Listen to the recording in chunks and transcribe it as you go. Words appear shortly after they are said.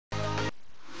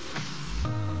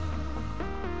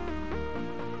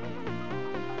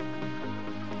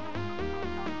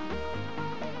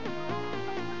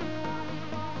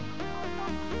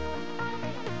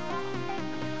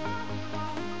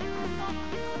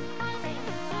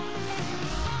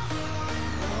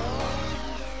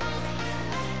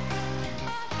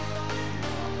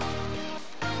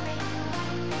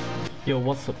Yo,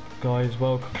 what's up guys,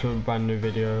 welcome to a brand new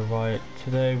video. Right,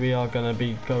 today we are going to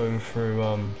be going through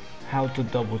how to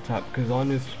double tap, because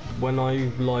when I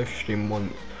live stream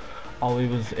once, I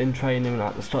was in training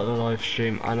at the start of the live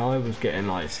stream and I was getting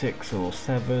like 6 or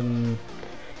 7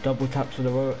 double taps in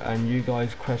a row, and you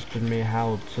guys questioned me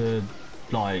how to,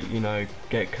 like, you know,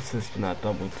 get consistent at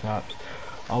double taps.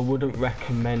 I wouldn't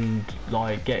recommend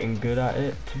like getting good at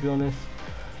it, to be honest.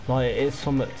 Like, it's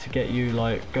something to get you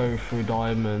like go through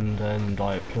diamond and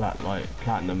like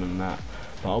platinum and that,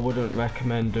 but I wouldn't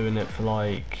recommend doing it for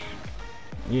like,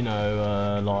 you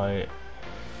know, like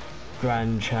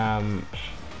grand champs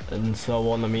and so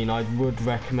on. I mean, I would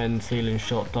recommend ceiling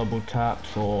shot double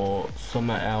taps or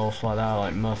something else like that,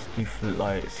 like musty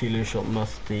like ceiling shot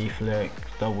musty flick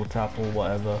double tap or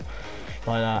whatever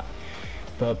like that.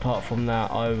 But apart from that,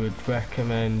 I would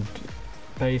recommend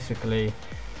basically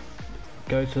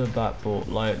go to the backboard,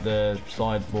 like the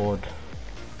sideboard,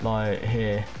 like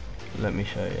here. Let me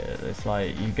show you. It's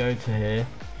like you go to here.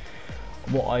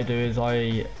 What I do is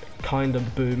I kind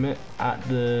of boom it at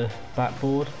the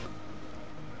backboard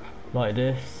like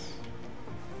this,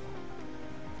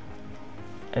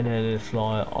 and then it's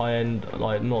like I end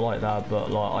like not like that,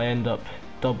 but like I end up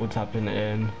double tapping it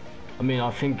in. I mean,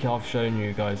 I think I've shown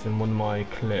you guys in one of my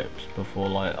clips before,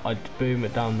 like I boom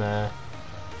it down there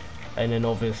and then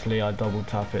obviously I double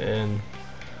tap it in,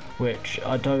 which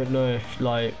I don't know if,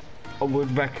 like, I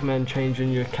would recommend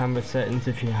changing your camera settings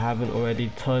if you haven't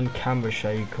already. Turn camera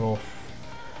shake off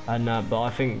and that, but I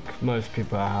think most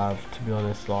people have, to be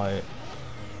honest. Like,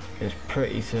 it's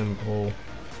pretty simple.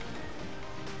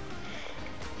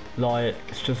 Like,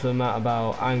 it's just a matter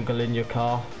about angling your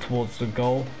car towards the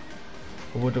goal.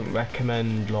 I wouldn't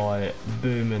recommend like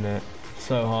booming it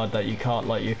so hard that you can't,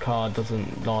 like, your car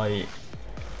doesn't like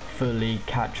fully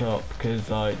catch up, because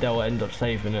they'll end up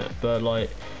saving it. But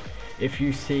like, if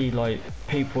you see like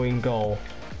people in goal,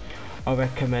 I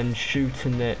recommend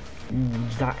shooting it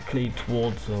exactly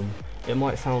towards them. It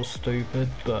might sound stupid,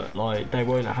 but like they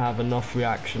won't have enough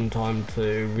reaction time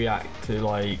to react to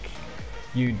like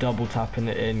you double tapping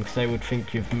it in, because they would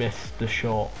think you've missed the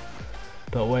shot.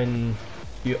 But when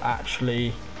you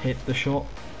actually hit the shot,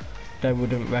 they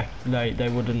wouldn't they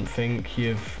wouldn't think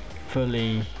you've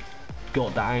fully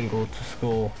got the angle to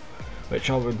score, which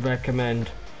I would recommend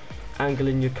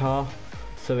angling your car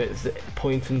so it's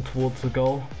pointing towards the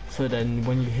goal, so then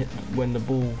when the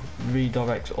ball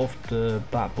redirects off the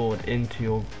backboard into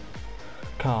your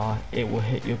car, it will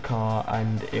hit your car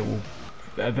and it will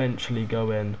eventually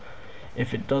go in.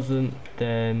 If it doesn't,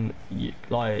 then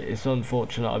like, it's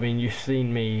unfortunate. I mean, you've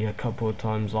seen me a couple of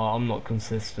times, like, I'm not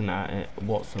consistent at it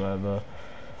whatsoever.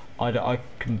 I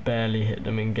can barely hit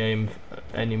them in game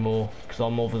anymore, because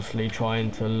I'm obviously trying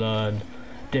to learn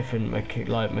different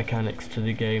mechanics to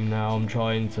the game now. I'm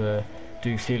trying to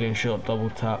do ceiling shot double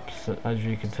taps, as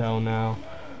you can tell now.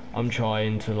 I'm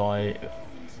trying to like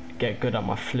get good at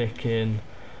my flicking.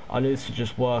 I used to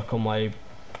just work on my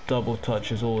double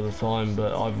touches all the time,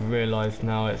 but I've realised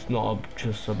now it's not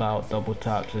just about double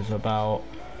taps, it's about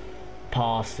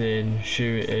passing,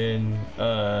 shooting,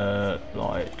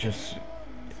 like just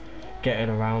getting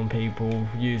around people,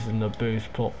 using the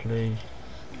boost properly,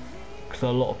 because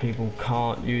a lot of people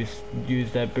can't use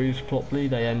their boost properly.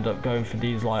 They end up going for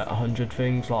these like 100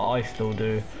 things, like I still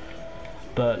do,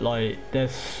 but like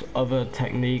there's other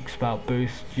techniques about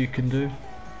boost you can do.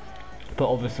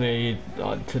 But obviously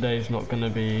today's not going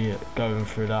to be going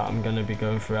through that. I'm going to be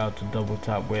going through how to double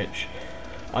tap, which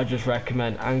I just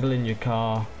recommend angling your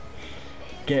car,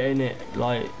 getting it,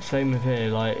 like same with here,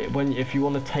 like if you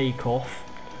want to take off,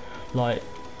 like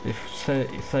say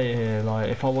here, like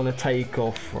if I want to take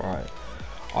off, right,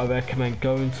 I recommend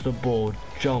going to the board,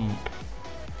 jump,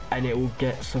 and it will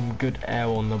get some good air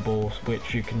on the ball,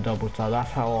 which you can double tap.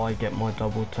 That's how I get my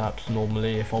double taps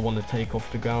normally. If I want to take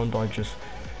off the ground, I just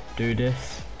do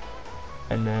this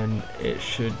and then it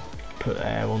should put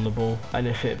air on the ball. And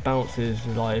if it bounces,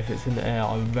 like if it's in the air,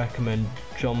 I would recommend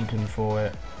jumping for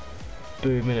it,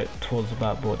 booming it towards the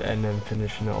backboard, and then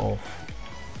finishing it off.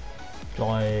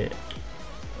 Like,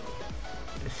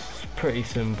 it's pretty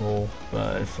simple,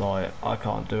 but it's like I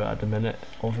can't do it at the minute,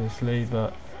 obviously.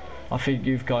 But I think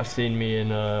you've guys seen me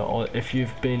in if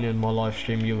you've been in my live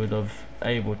stream, you would have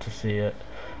able to see it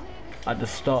at the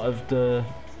start of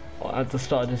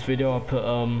this video. I put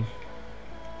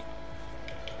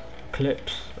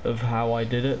clips of how I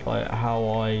did it, like how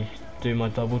I do my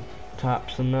double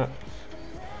taps and that.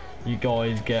 You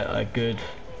guys get a good,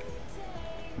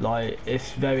 like,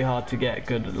 it's very hard to get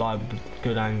good, like,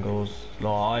 good angles.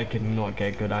 Like, I cannot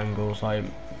get good angles. I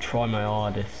try my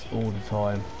hardest all the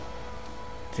time.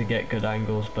 to get good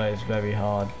angles, but it's very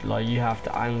hard. Like, you have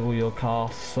to angle your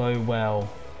car so well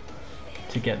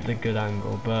to get the good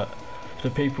angle. But for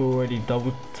people who already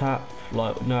double tap,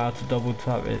 like know how to double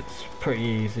tap, it's pretty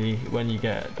easy when you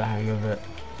get the hang of it.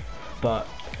 But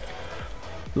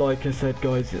like I said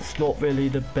guys, it's not really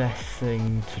the best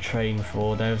thing to train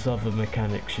for. There's other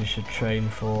mechanics you should train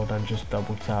for than just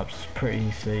double taps. It's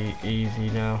pretty easy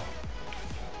now.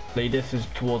 This is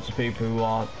towards the people who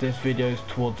are, this video is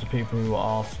towards the people who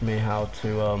asked me how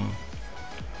to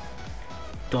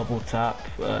double tap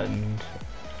and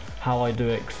how I do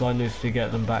it, because I used to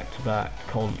get them back to back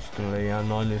constantly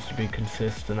and I used to be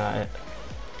consistent at it.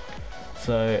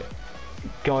 So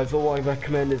guys, all I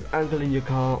recommend is angling your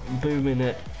car, booming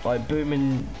it, like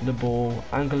booming the ball,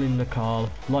 angling the car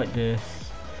like this,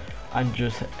 and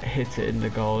just hit it in the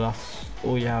goal. That's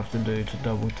all you have to do to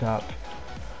double tap.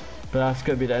 But that's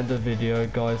going to be the end of the video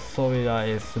guys. Sorry that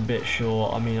it's a bit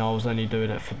short. I mean, I was only doing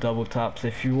it for double taps.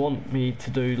 If you want me to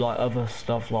do like other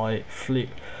stuff like flip,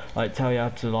 like tell you how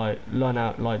to like learn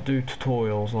out, like do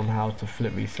tutorials on how to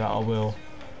flip reset, I will.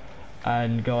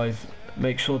 And guys,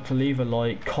 make sure to leave a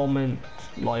like, comment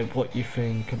like what you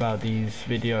think about these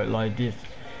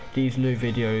these new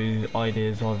video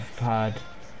ideas I've had,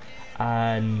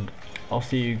 and I'll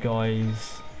see you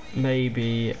guys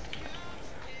maybe,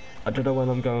 I don't know when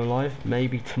I'm going live,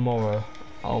 maybe tomorrow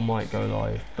I might go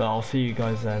live, but I'll see you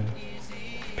guys then.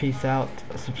 Peace out,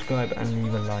 subscribe and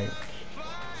leave a like.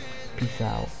 Peace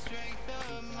out.